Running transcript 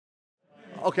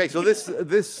Okay, so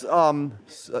this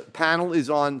panel is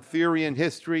on theory and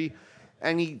history.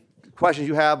 Any questions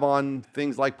you have on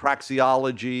things like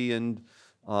praxeology and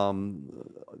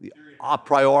the a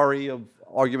priori of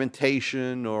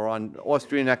argumentation, or on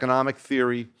Austrian economic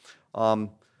theory,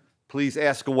 please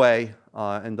ask away,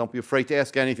 and don't be afraid to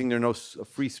ask anything. There are no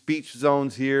free speech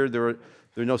zones here. There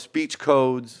are no speech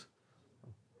codes.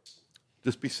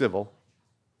 Just be civil.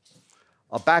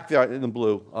 Back there in the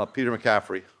blue, Peter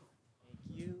McCaffrey.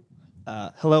 Thank you.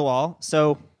 Hello, all.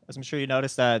 So, as I'm sure you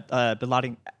noticed, that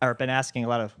been asking a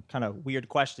lot of kind of weird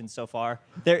questions so far.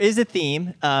 There is a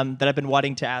theme that I've been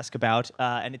wanting to ask about,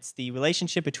 and it's the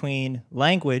relationship between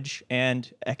language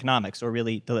and economics, or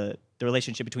really the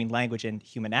relationship between language and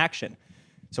human action.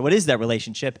 So, what is that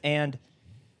relationship? And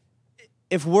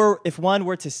if one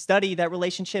were to study that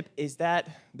relationship, is that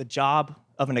the job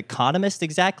of an economist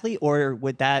exactly, or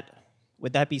would that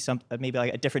be some maybe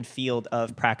like a different field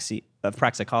of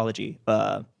praxeology?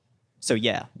 So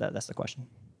yeah, that's the question.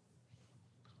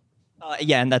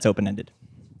 Yeah, and that's open-ended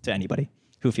to anybody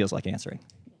who feels like answering.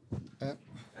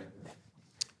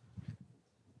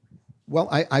 Well,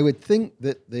 I would think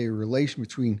that the relation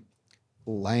between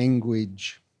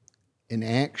language and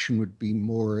action would be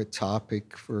more a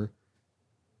topic for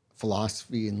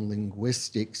philosophy and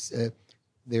linguistics.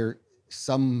 There are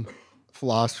some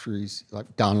philosophers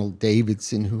like Donald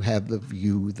Davidson who have the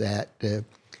view that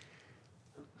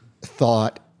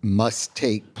thought must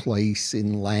take place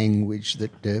in language,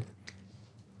 that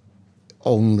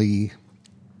only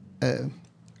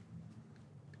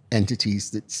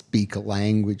entities that speak a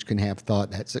language can have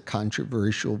thought. That's a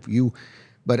controversial view,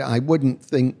 but I wouldn't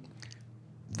think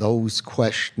those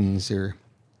questions are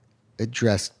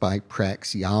addressed by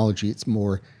praxeology. It's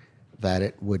more that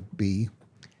it would be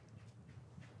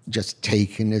just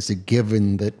taken as a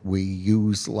given that we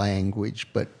use language,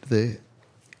 but the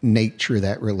nature of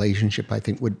that relationship, I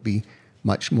think, would be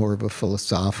much more of a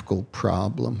philosophical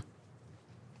problem.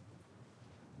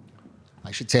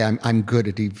 I should say I'm good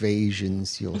at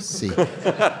evasions, you'll see.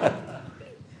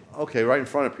 Okay, right in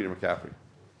front of Peter McCaffrey.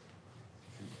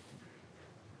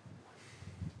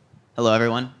 Hello,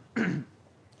 everyone.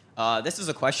 This is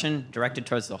a question directed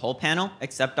towards the whole panel,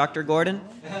 except Dr. Gordon.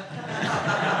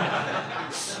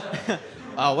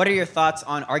 What are your thoughts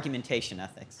on argumentation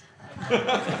ethics?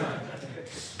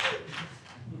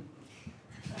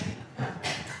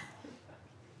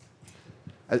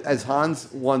 As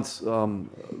Hans once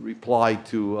replied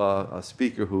to a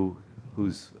speaker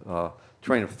whose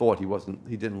train of thought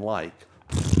he didn't like.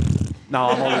 No,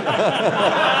 I'm only.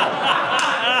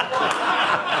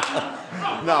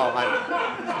 No,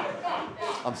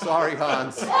 I'm sorry,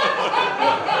 Hans.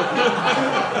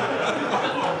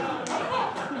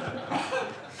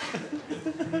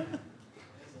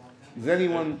 Does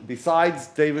anyone besides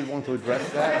David want to address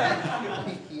that?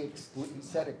 He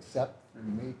said except for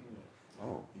me.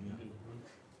 Oh.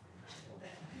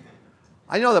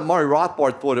 I know that Murray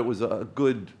Rothbard thought it was a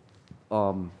good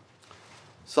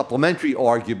supplementary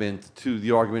argument to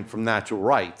the argument from natural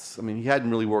rights. I mean, he hadn't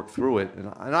really worked through it,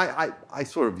 and I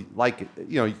sort of like it.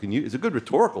 You know, you can use it's a good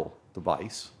rhetorical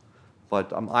device,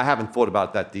 but I haven't thought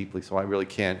about that deeply, so I really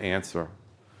can't answer.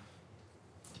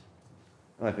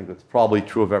 And I think that's probably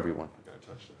true of everyone.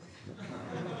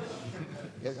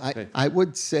 I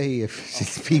would say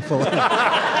if people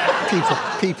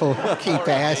keep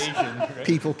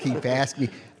asking me,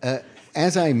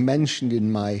 as I mentioned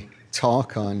in my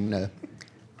talk on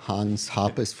Hans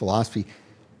Hoppe's philosophy,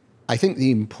 I think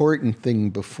the important thing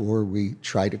before we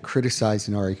try to criticize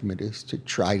an argument is to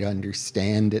try to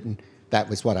understand it, and that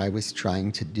was what I was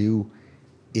trying to do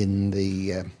in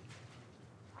the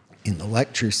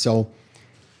lecture. So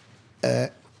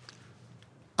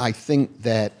I think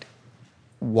that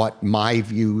what my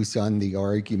views on the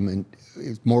argument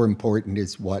is more important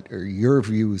is what are your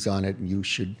views on it, and you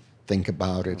should think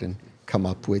about it and come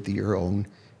up with your own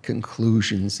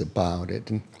conclusions about it.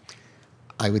 And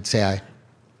I would say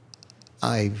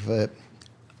I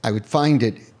would find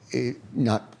it,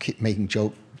 not making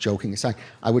joking aside,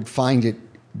 I would find it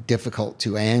difficult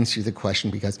to answer the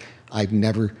question because I've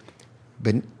never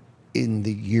been, in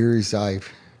the years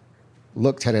I've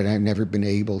looked at it, I've never been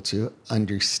able to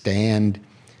understand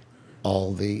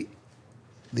all the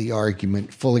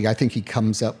argument fully. I think he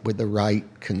comes up with the right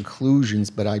conclusions,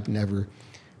 but I've never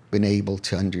been able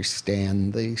to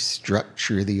understand the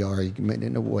structure of the argument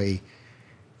in a way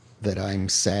that I'm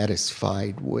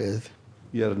satisfied with.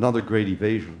 Yet another great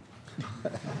evasion.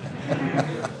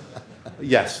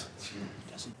 Yes.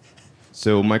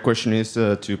 So my question is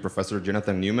to Professor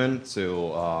Jonathan Newman.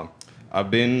 So I've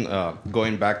been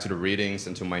going back to the readings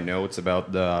and to my notes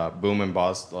about the boom and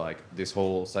bust, like this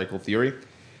whole cycle theory.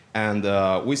 And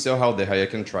we saw how the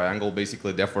Hayekian triangle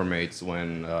basically deformates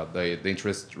when the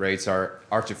interest rates are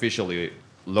artificially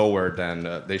lower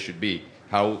than they should be.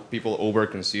 How people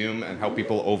overconsume and how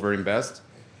people overinvest.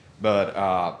 But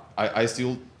I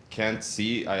still can't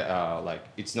see, like,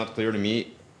 it's not clear to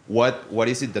me what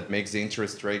is it that makes the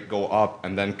interest rate go up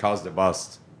and then cause the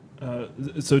bust.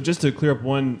 So just to clear up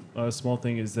one small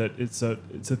thing is that it's a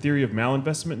theory of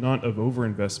malinvestment, not of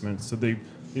overinvestment. So they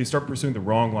start pursuing the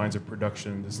wrong lines of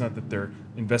production. It's not that they're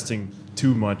investing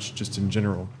too much just in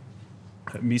general.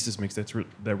 Mises makes that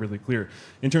really clear.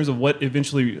 In terms of what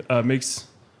eventually makes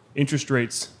interest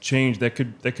rates change, that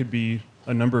could be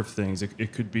a number of things.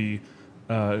 It could be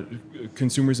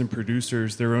consumers and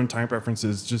producers, their own time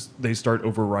preferences, just they start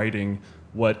overriding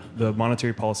what the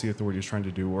monetary policy authority is trying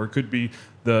to do. Or it could be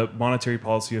the monetary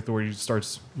policy authority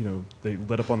starts, they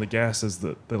let up on the gas, as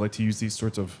they like to use these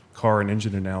sorts of car and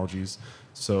engine analogies.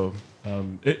 So,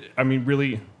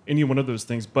 really any one of those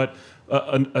things. But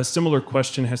a similar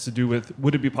question has to do with,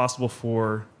 would it be possible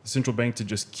for the central bank to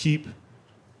just keep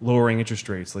lowering interest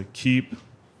rates, like keep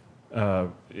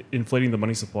inflating the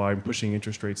money supply and pushing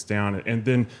interest rates down, and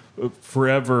then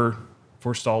forever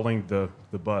forestalling the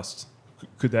bust?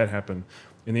 Could that happen?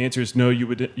 And the answer is no. You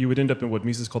would end up in what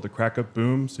Mises called the crack-up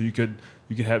boom. So you could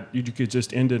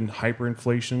just end in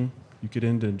hyperinflation. You could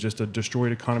end in just a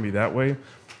destroyed economy that way,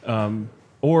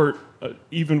 or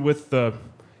even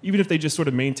if they just sort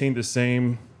of maintain the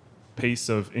same pace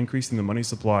of increasing the money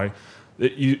supply,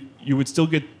 you would still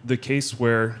get the case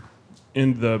where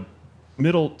in the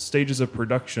middle stages of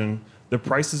production, the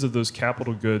prices of those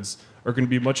capital goods are going to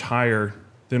be much higher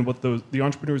than what the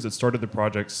entrepreneurs that started the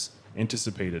projects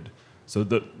anticipated. So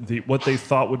what they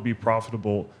thought would be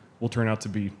profitable will turn out to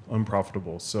be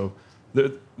unprofitable. So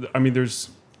there's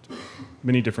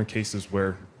many different cases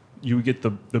where you would get the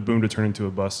boom to turn into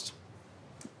a bust.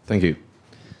 Thank you.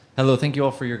 Hello, thank you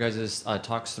all for your guys'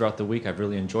 talks throughout the week. I've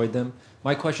really enjoyed them.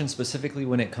 My question specifically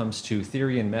when it comes to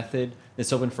theory and method,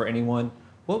 it's open for anyone.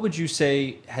 What would you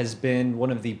say has been one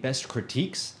of the best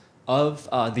critiques of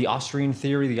the Austrian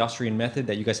theory, the Austrian method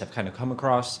that you guys have kind of come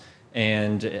across?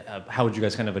 And how would you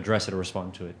guys kind of address it or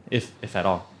respond to it, if at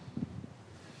all?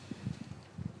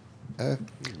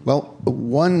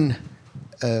 One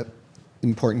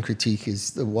important critique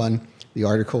is the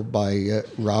article by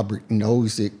Robert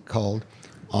Nozick called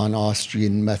On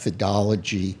Austrian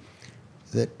Methodology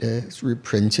that is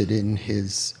reprinted in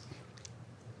his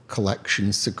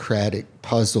collection Socratic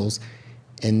Puzzles.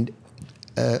 And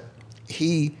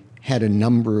he had a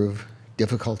number of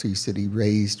difficulties that he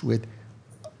raised with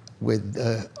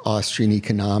Austrian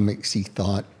economics. He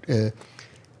thought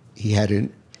he had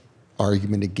an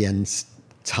argument against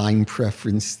time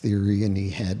preference theory, and he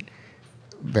had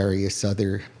various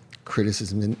other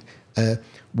criticisms.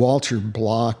 Walter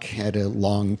Block had a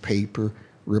long paper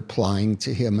replying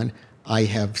to him, and I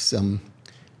have some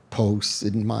posts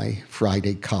in my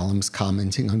Friday columns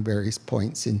commenting on various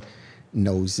points in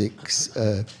Nozick's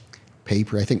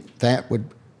paper. I think that would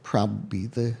probably be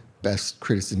the best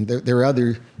criticism. There are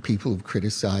other people who've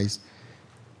criticized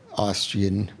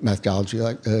Austrian methodology.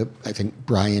 Like, I think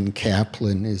Brian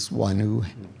Kaplan is one who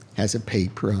has a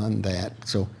paper on that.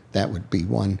 So that would be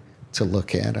one to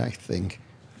look at, I think.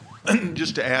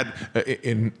 Just to add,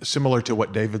 similar to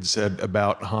what David said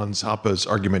about Hans Hoppe's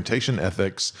argumentation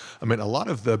ethics, a lot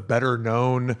of the better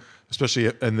known,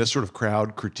 especially in this sort of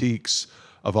crowd, critiques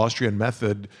of Austrian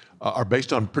method are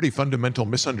based on pretty fundamental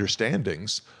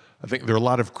misunderstandings. I think there are a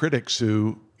lot of critics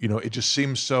who, it just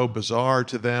seems so bizarre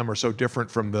to them or so different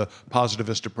from the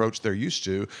positivist approach they're used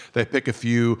to. They pick a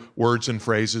few words and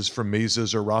phrases from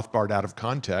Mises or Rothbard out of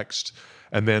context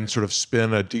and then sort of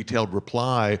spin a detailed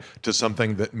reply to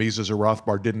something that Mises or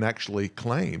Rothbard didn't actually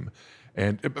claim.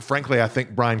 And frankly, I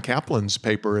think Brian Kaplan's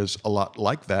paper is a lot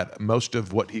like that. Most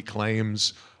of what he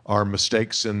claims are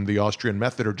mistakes in the Austrian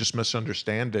method or just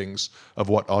misunderstandings of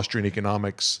what Austrian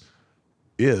economics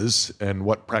is and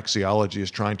what praxeology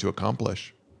is trying to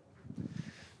accomplish.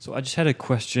 So I just had a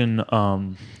question.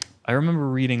 I remember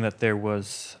reading that there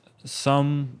was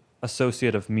some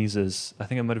associate of Mises, I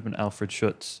think it might have been Alfred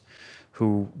Schütz,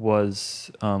 who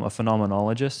was a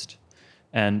phenomenologist.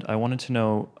 And I wanted to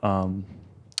know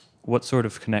what sort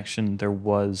of connection there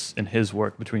was in his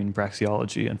work between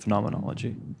praxeology and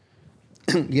phenomenology.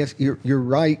 Yes, you're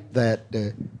right that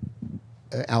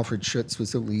Alfred Schütz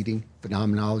was a leading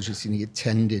phenomenologist, and he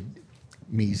attended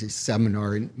Mises'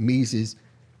 seminar. And Mises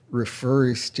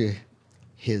refers to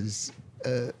his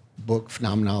book,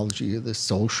 Phenomenology of the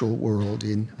Social World,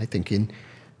 in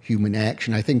Human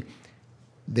Action. I think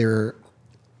there are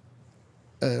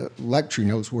lecture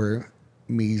notes where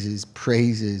Mises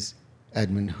praises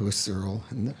Edmund Husserl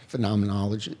and the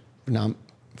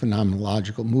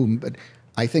phenomenological movement, but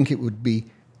I think it would be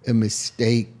a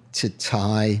mistake to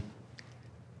tie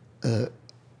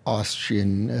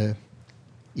Austrian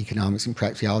economics and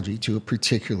praxeology to a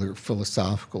particular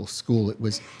philosophical school. It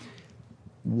was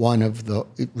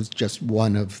just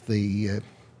one of the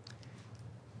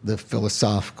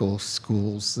philosophical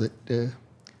schools that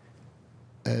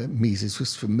Mises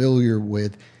was familiar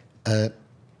with.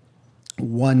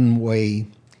 One way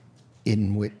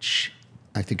in which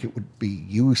I think it would be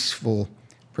useful,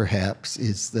 perhaps,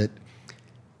 is that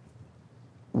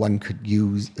one could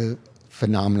use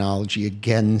phenomenology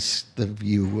against the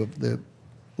view of the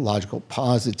logical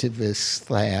positivists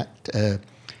that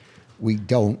we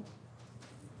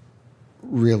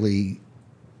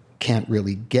can't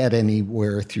really get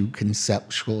anywhere through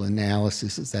conceptual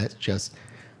analysis, as that's just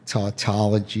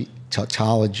tautologies.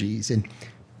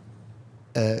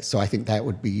 And so I think that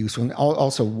would be useful. And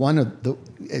also,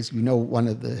 as you know, one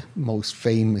of the most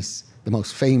famous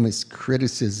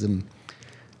criticism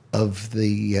of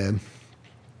the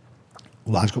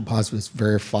logical positivist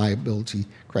verifiability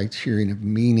criterion of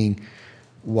meaning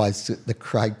was that the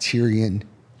criterion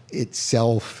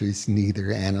itself is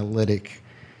neither analytic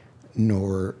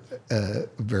nor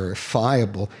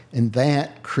verifiable. And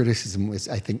that criticism was,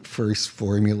 I think, first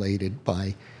formulated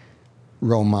by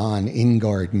Roman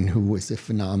Ingarden, who was a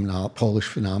Polish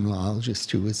phenomenologist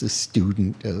who was a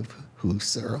student of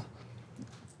Husserl.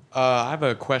 I have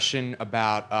a question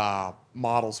about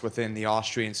models within the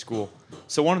Austrian school.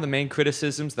 So one of the main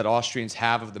criticisms that Austrians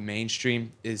have of the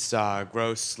mainstream is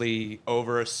grossly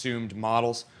over-assumed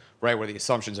models, right, where the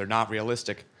assumptions are not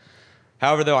realistic.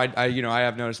 However, though, I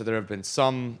have noticed that there have been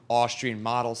some Austrian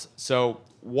models. So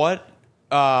what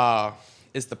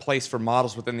is the place for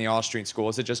models within the Austrian school?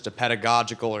 Is it just a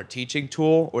pedagogical or teaching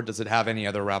tool, or does it have any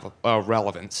other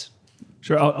relevance?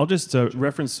 Sure, I'll just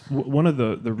reference one of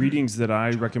the readings that I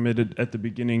recommended at the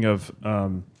beginning of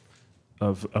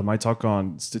my talk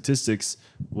on statistics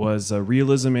was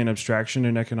Realism and Abstraction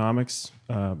in Economics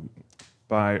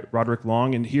by Roderick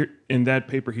Long. And here in that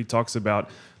paper, he talks about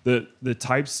the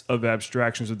types of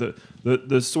abstractions, or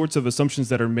the sorts of assumptions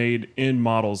that are made in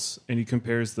models, and he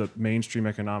compares the mainstream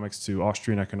economics to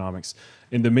Austrian economics.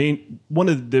 And one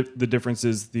of the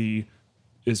differences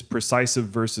is precisive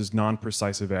versus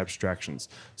non-precisive abstractions.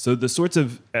 So the sorts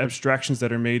of abstractions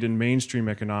that are made in mainstream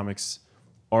economics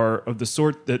are of the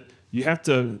sort that you have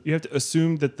to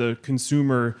assume that the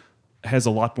consumer has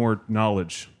a lot more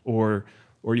knowledge, or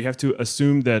you have to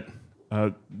assume that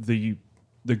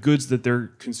the goods that they're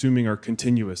consuming are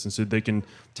continuous, and so they can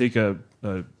take a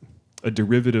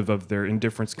derivative of their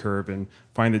indifference curve and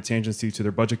find the tangency to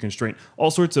their budget constraint.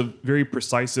 All sorts of very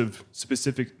precisive,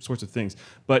 specific sorts of things.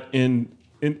 But in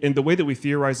the way that we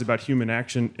theorize about human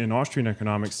action in Austrian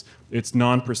economics, it's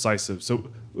non-precisive. So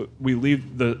we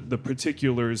leave the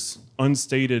particulars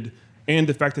unstated, and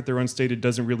the fact that they're unstated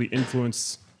doesn't really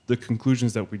influence the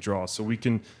conclusions that we draw. So we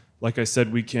can, like I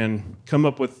said, we can come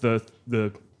up with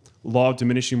the law of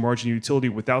diminishing marginal utility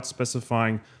without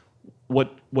specifying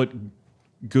what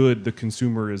good the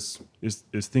consumer is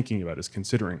thinking about, is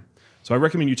considering. So I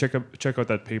recommend you check out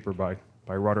that paper by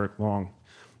Roderick Long.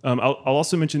 I'll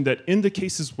also mention that in the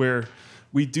cases where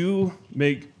we do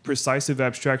make precisive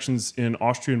abstractions in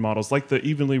Austrian models, like the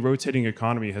evenly rotating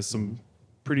economy has some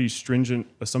pretty stringent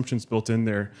assumptions built in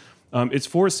there, it's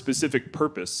for a specific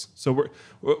purpose. So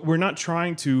we're not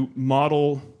trying to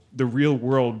model the real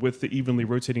world with the evenly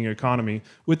rotating economy.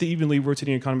 With the evenly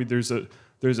rotating economy, there's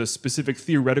a specific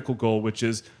theoretical goal, which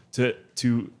is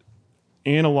to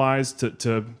analyze,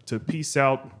 to piece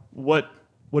out what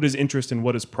is interest and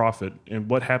what is profit, and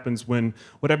what happens when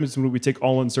we take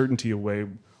all uncertainty away,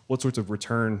 what sorts of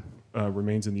return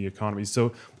remains in the economy.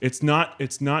 So it's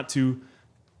not to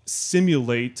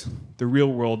simulate the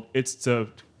real world, it's to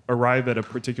arrive at a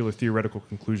particular theoretical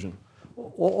conclusion.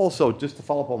 Also, just to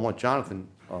follow up on what Jonathan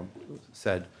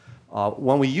said,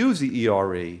 when we use the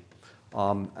ERE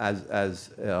as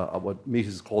what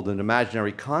Mises called an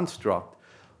imaginary construct,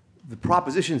 the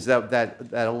propositions that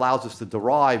allows us to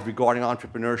derive regarding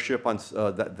entrepreneurship,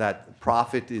 that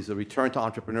profit is a return to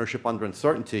entrepreneurship under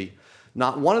uncertainty,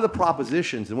 not one of the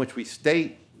propositions in which we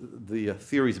state the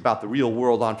theories about the real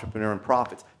world entrepreneur and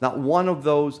profits, not one of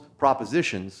those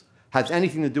propositions has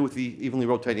anything to do with the evenly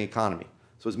rotating economy.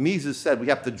 So as Mises said, we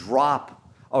have to drop,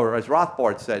 or as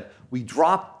Rothbard said, we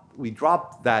drop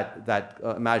that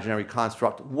imaginary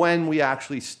construct when we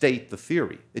actually state the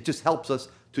theory. It just helps us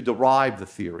to derive the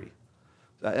theory.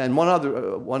 And one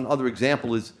other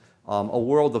example is a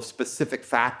world of specific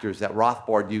factors that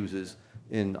Rothbard uses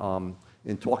in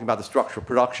talking about the structure of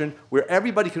production, where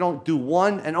everybody can do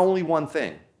one and only one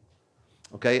thing.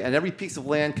 Okay, and every piece of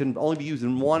land can only be used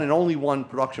in one and only one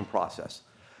production process.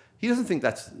 He doesn't think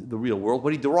that's the real world.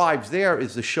 What he derives there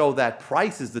is to show that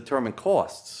prices determine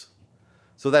costs,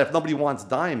 so that if nobody wants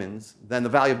diamonds, then the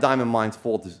value of diamond mines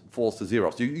falls to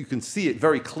zero. So you can see it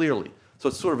very clearly. So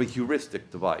it's sort of a heuristic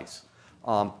device.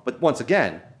 But once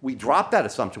again, we drop that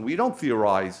assumption. We don't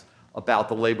theorize about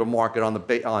the labor market on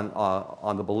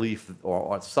the belief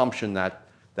or assumption that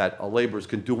laborers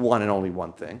can do one and only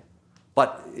one thing.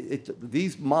 But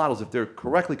these models, if they're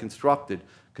correctly constructed,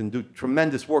 can do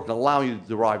tremendous work and allow you to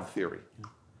derive the theory.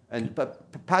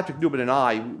 But Patrick Newman and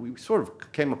I, we sort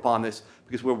of came upon this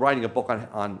because we're writing a book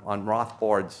on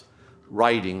Rothbard's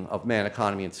writing of Man,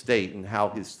 Economy, and State and how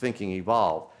his thinking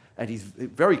evolved. And he's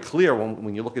very clear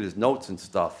when you look at his notes and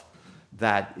stuff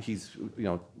that he's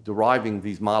deriving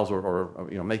these models or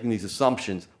making these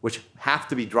assumptions which have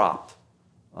to be dropped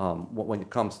when it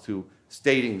comes to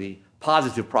stating the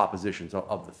positive propositions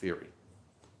of the theory.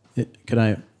 Can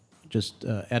I just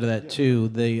add to that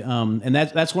too? And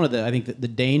that's one of the, I think, the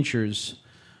dangers,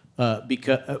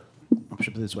 because I'll put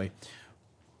it this way.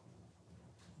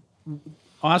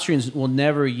 Austrians will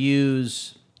never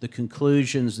use the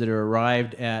conclusions that are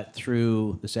arrived at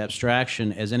through this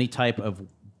abstraction as any type of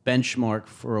benchmark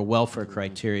for a welfare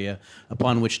criteria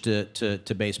upon which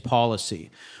to base policy,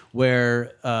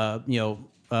 where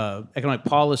economic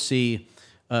policy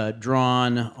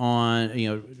drawing on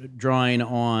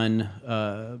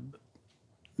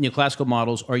neoclassical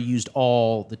models are used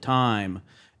all the time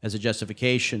as a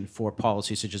justification for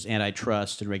policies such as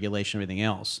antitrust and regulation and everything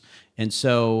else. And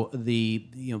so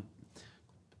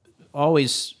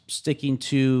always sticking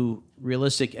to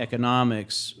realistic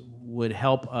economics would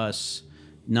help us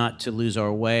not to lose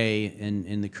our way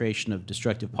in the creation of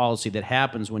destructive policy that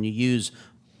happens when you use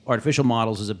artificial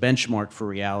models as a benchmark for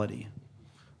reality.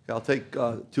 Okay, I'll take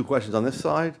two questions on this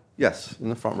side. Yes, in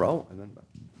the front row. And then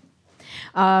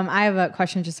I have a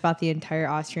question just about the entire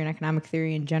Austrian economic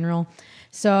theory in general.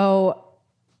 So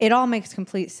it all makes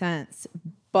complete sense,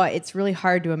 but it's really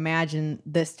hard to imagine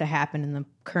this to happen in the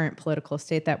current political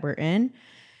state that we're in.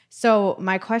 So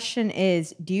my question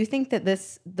is, do you think that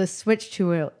the switch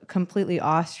to a completely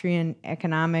Austrian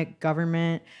economic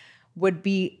government would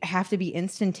have to be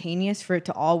instantaneous for it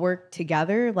to all work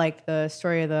together, like the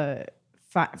story of the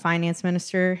finance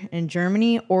minister in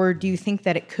Germany, or do you think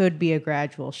that it could be a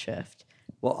gradual shift?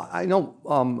 Well, I know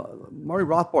Murray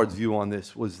Rothbard's view on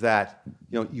this was that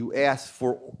you ask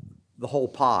for the whole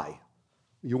pie.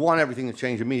 You want everything to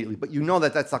change immediately, but you know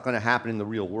that that's not going to happen in the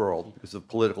real world because of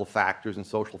political factors and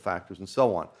social factors and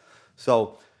so on.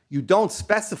 So you don't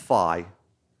specify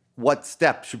what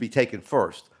steps should be taken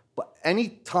first. But any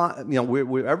time,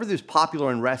 wherever there's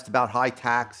popular unrest about high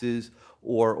taxes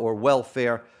or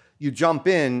welfare, you jump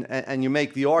in and you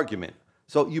make the argument.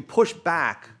 So you push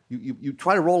back, you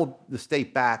try to roll the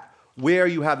state back where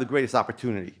you have the greatest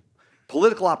opportunity.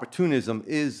 Political opportunism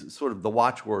is sort of the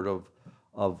watchword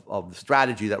of the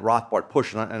strategy that Rothbard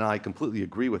pushed, and I completely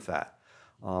agree with that.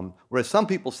 Whereas some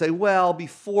people say, well,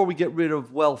 before we get rid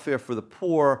of welfare for the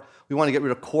poor, we want to get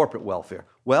rid of corporate welfare.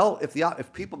 Well,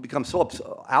 if people become so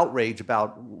outraged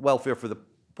about welfare for the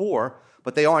poor,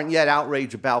 but they aren't yet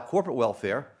outraged about corporate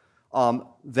welfare,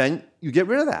 then you get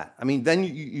rid of that. I mean, then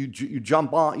you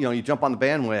jump on the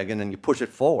bandwagon and you push it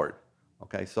forward.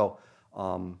 Okay, so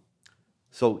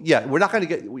yeah, you're not going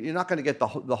to get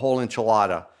the whole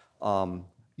enchilada.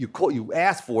 You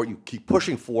ask for it, you keep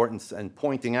pushing for it and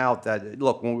pointing out that,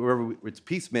 look, wherever it's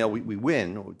piecemeal, we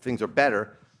win, things are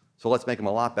better, so let's make them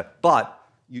a lot better. But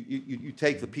you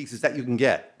take the pieces that you can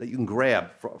get, that you can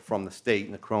grab from the state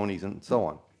and the cronies and so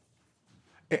on.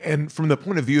 And from the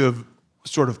point of view of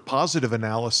sort of positive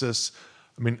analysis,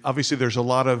 I mean, obviously there's a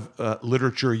lot of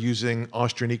literature using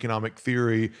Austrian economic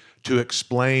theory to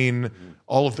explain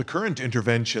all of the current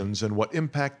interventions and what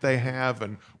impact they have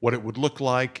and what it would look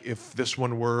like if this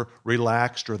one were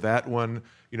relaxed or that one.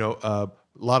 A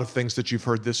lot of things that you've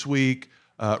heard this week.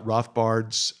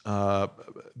 Rothbard's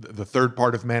the third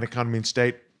part of Man, Economy, and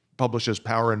State, publishes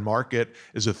Power and Market,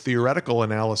 is a theoretical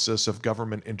analysis of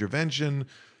government intervention.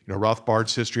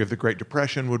 Rothbard's History of the Great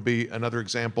Depression would be another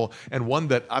example. And one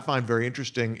that I find very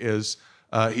interesting is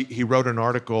he wrote an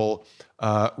article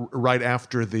right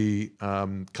after the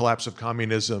collapse of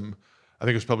communism. I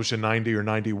think it was published in 90 or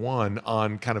 91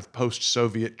 on kind of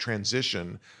post-Soviet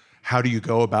transition. How do you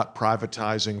go about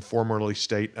privatizing formerly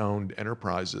state-owned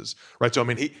enterprises, right? So, I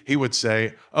mean, he would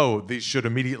say, oh, these should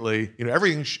immediately,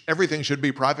 everything should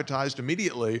be privatized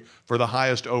immediately for the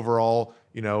highest overall,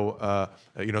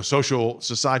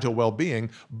 societal well-being.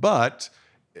 But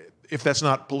if that's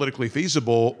not politically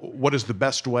feasible, what is the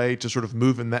best way to sort of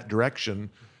move in that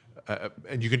direction?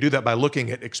 And you can do that by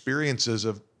looking at experiences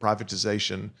of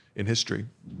privatization in history.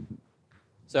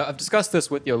 So I've discussed this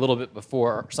with you a little bit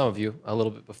before, some of you a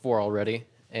little bit before already,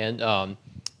 and I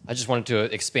just wanted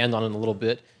to expand on it a little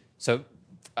bit. So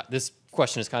this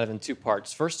question is kind of in two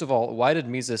parts. First of all, why did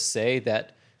Mises say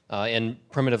that in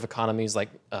primitive economies like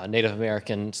Native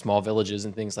American small villages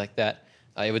and things like that,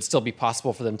 it would still be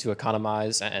possible for them to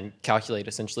economize and calculate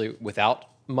essentially without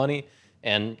money?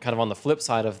 And kind of on the flip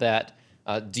side of that,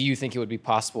 do you think it would be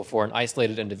possible for an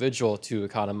isolated individual to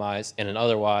economize in an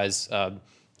otherwise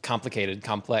complicated,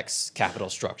 complex capital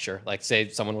structure? Like say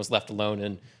someone was left alone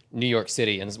in New York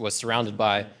City and was surrounded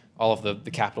by all of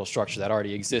the capital structure that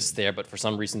already exists there, but for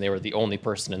some reason they were the only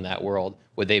person in that world.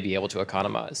 Would they be able to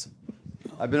economize?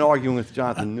 I've been arguing with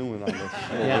Jonathan Newman on this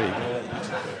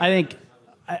all week.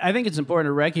 I think it's important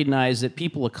to recognize that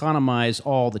people economize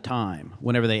all the time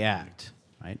whenever they act,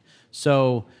 right?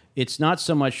 So it's not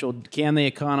so much, well, can they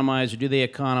economize or do they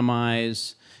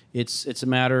economize? It's a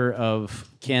matter of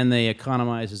can they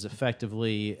economize as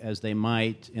effectively as they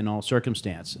might in all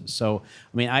circumstances. So,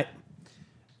 I mean,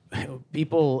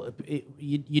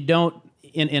 you don't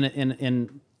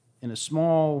in a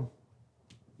small,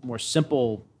 more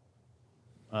simple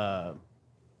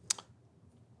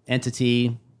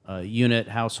entity, unit,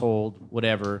 household,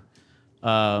 whatever.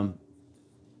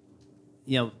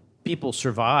 People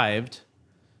survived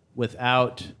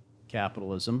without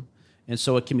capitalism, and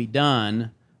so it can be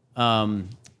done.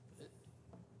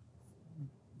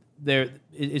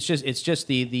 It's just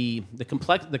the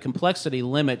complexity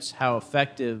limits how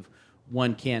effective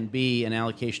one can be in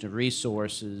allocation of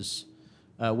resources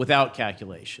without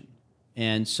calculation,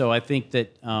 and so I think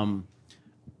that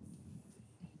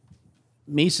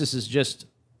Mises is just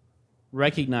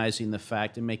recognizing the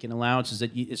fact and making allowances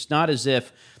that it's not as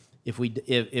if we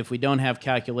don't have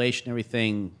calculation,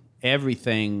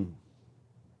 everything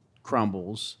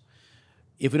crumbles.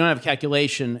 If we don't have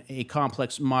calculation, a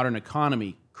complex modern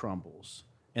economy crumbles,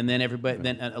 and then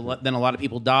then a lot of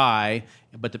people die,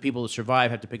 but the people that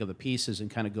survive have to pick up the pieces and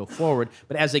kind of go forward.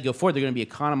 But as they go forward, they're going to be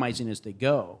economizing as they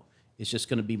go. It's just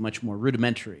going to be much more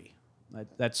rudimentary.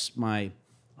 That's my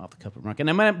off-the-cuff remark.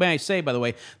 And may I say, by the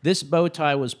way, this bow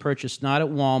tie was purchased not at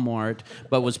Walmart,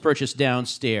 but was purchased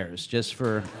downstairs, just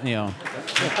for,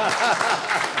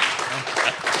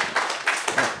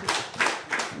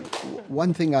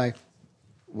 One thing I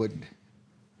would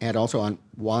add also on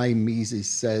why Mises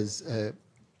says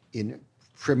in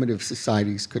primitive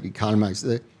societies could economize.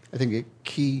 I think a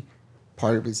key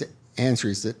part of his answer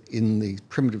is that in the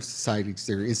primitive societies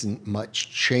there isn't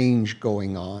much change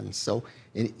going on. So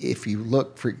if you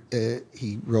look for,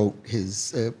 he wrote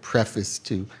his preface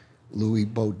to Louis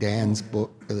Baudin's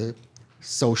book, The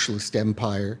Socialist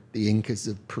Empire, The Incas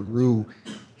of Peru.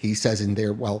 He says in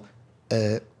there, well,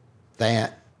 that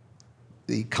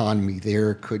the economy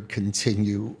there could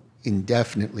continue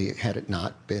indefinitely had it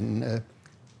not been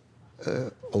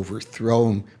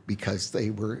overthrown because they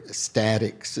were a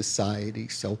static society.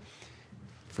 So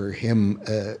for him,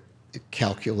 a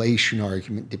calculation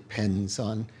argument depends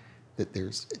on that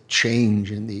there's a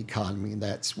change in the economy, and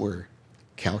that's where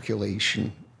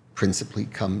calculation principally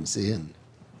comes in.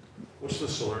 What's the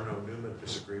Salerno-Newman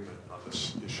disagreement on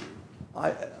this issue?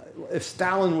 If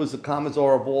Stalin was the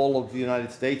commissar of all of the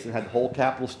United States and had the whole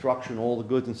capital structure and all the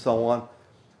goods and so on,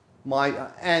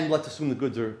 and let's assume the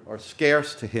goods are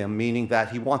scarce to him, meaning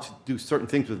that he wants to do certain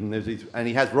things with them, and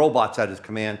he has robots at his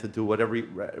command to do whatever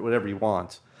he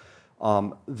wants,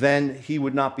 then he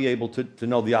would not be able to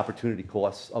know the opportunity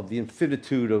costs of the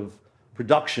infinitude of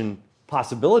production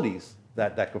possibilities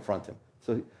that confront him.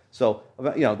 So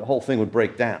the whole thing would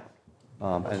break down.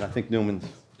 And I think Newman's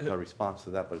got a response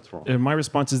to that, but it's wrong. And my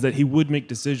response is that he would make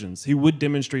decisions. He would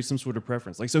demonstrate some sort of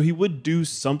preference. So he would do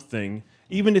something,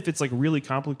 even if it's really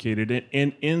complicated.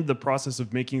 And in the process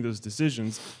of making those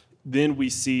decisions, then we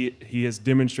see he has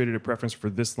demonstrated a preference for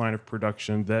this line of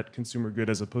production, that consumer good,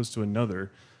 as opposed to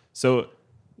another. So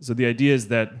the idea is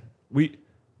that we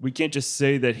can't just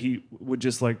say that he would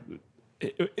just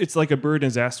it's like a bird in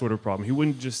his ass sort of problem. He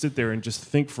wouldn't just sit there and just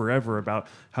think forever about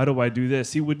how do I do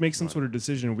this. He would make some sort of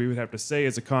decision. We would have to say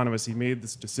as economists, he made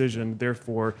this decision.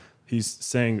 Therefore, he's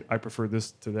saying, I prefer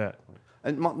this to that.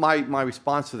 And my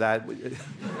response to that,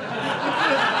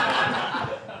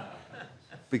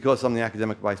 because I'm the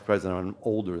academic vice president, I'm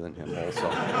older than him also.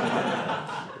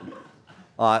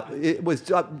 It was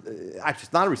actually,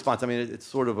 it's not a response. I mean, it's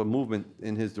sort of a movement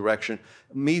in his direction.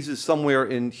 Mises, somewhere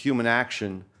in Human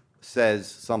Action, says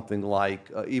something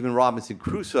like, even Robinson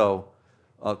Crusoe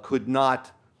could not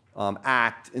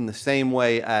act in the same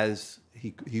way as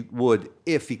he would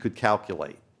if he could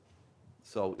calculate.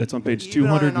 So That's on page even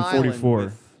on an island 244.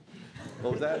 with-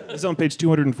 what was that? It's on page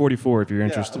 244 if you're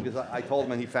interested. Yeah, because I told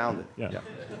him and he found it. Yeah.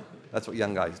 That's what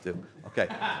young guys do. Okay.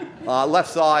 Left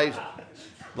side.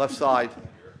 Left side.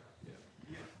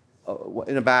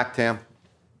 In the back, Tam.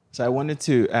 So I wanted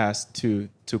to ask two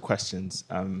questions.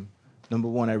 Number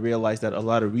one, I realized that a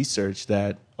lot of research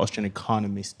that Austrian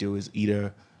economists do is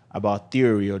either about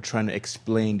theory or trying to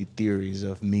explain the theories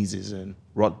of Mises and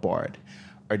Rothbard.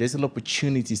 Are there still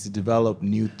opportunities to develop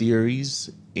new theories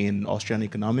in Austrian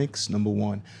economics, number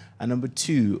one? And number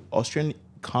two, Austrian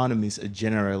economists are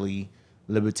generally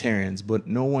libertarians, but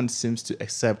no one seems to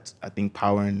accept, I think,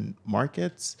 power in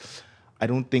markets. I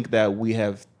don't think that we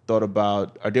have thought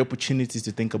about, are there opportunities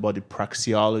to think about the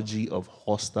praxeology of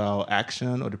hostile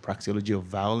action or the praxeology of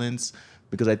violence?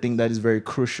 Because I think that is very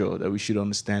crucial, that we should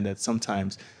understand that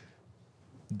sometimes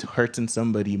hurting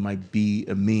somebody might be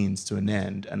a means to an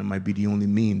end, and it might be the only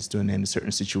means to an end in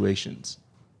certain situations.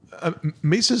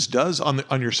 Mises does,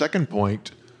 on your second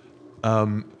point,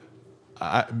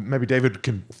 maybe David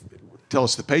can tell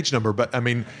us the page number, but I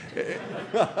mean,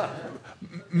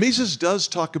 Mises does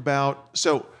talk about,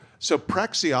 so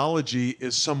praxeology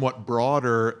is somewhat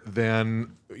broader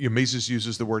than, Mises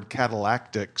uses the word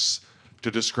catalactics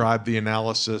to describe the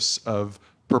analysis of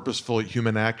purposeful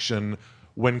human action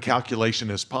when calculation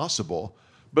is possible.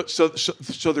 But so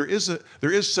there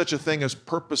is such a thing as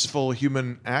purposeful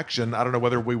human action. I don't know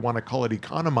whether we want to call it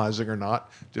economizing or not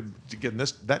to get in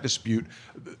that dispute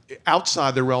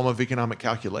outside the realm of economic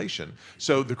calculation.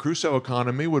 So the Crusoe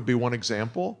economy would be one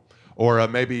example, or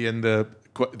maybe in the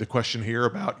question here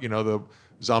about the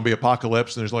zombie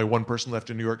apocalypse and there's only one person left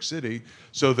in New York City.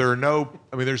 So there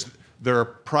are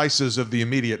prices of the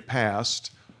immediate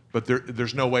past, but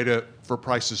there's no way for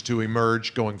prices to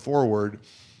emerge going forward.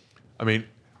 I mean,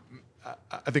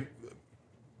 I think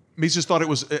Mises thought it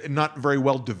was not very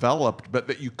well developed, but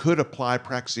that you could apply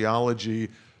praxeology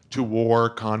to war,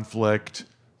 conflict,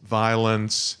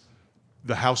 violence,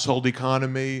 the household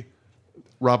economy,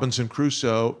 Robinson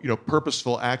Crusoe,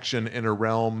 purposeful action in a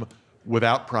realm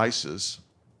without prices.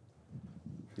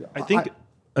 I think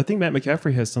Matt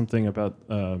McCaffrey has something about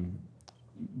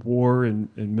war and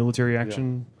military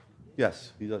action. Yeah.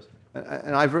 Yes, he does.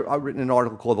 And I've written an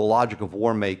article called "The Logic of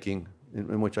War Making,"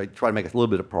 in which I try to make a little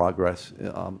bit of progress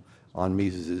on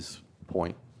Mises's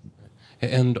point.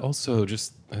 And also,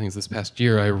 just I think this past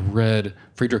year, I read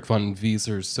Friedrich von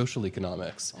Wieser's Social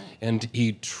Economics, and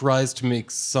he tries to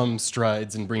make some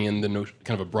strides and bring in the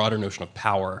kind of a broader notion of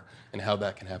power and how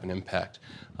that can have an impact.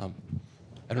 I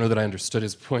don't know that I understood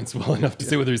his points well enough to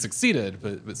say whether he succeeded,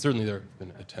 but certainly there have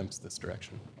been attempts this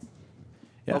direction.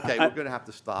 Yeah, okay, we're going to have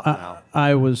to stop now.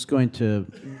 I was going to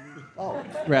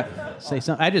say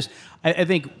something. I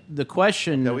think the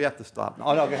question. Yeah, we have to stop.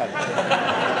 Oh no, go ahead.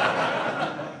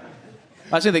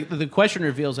 I say the question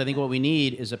reveals, I think what we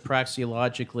need is a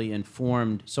praxeologically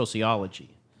informed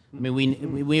sociology. I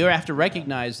mean, we have to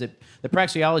recognize that the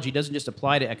praxeology doesn't just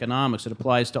apply to economics; it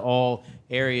applies to all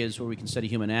areas where we can study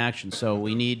human action. So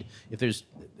we need, if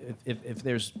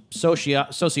there's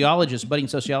sociologists, budding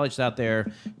sociologists out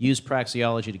there, use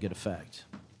praxeology to good effect.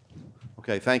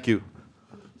 Okay, thank you.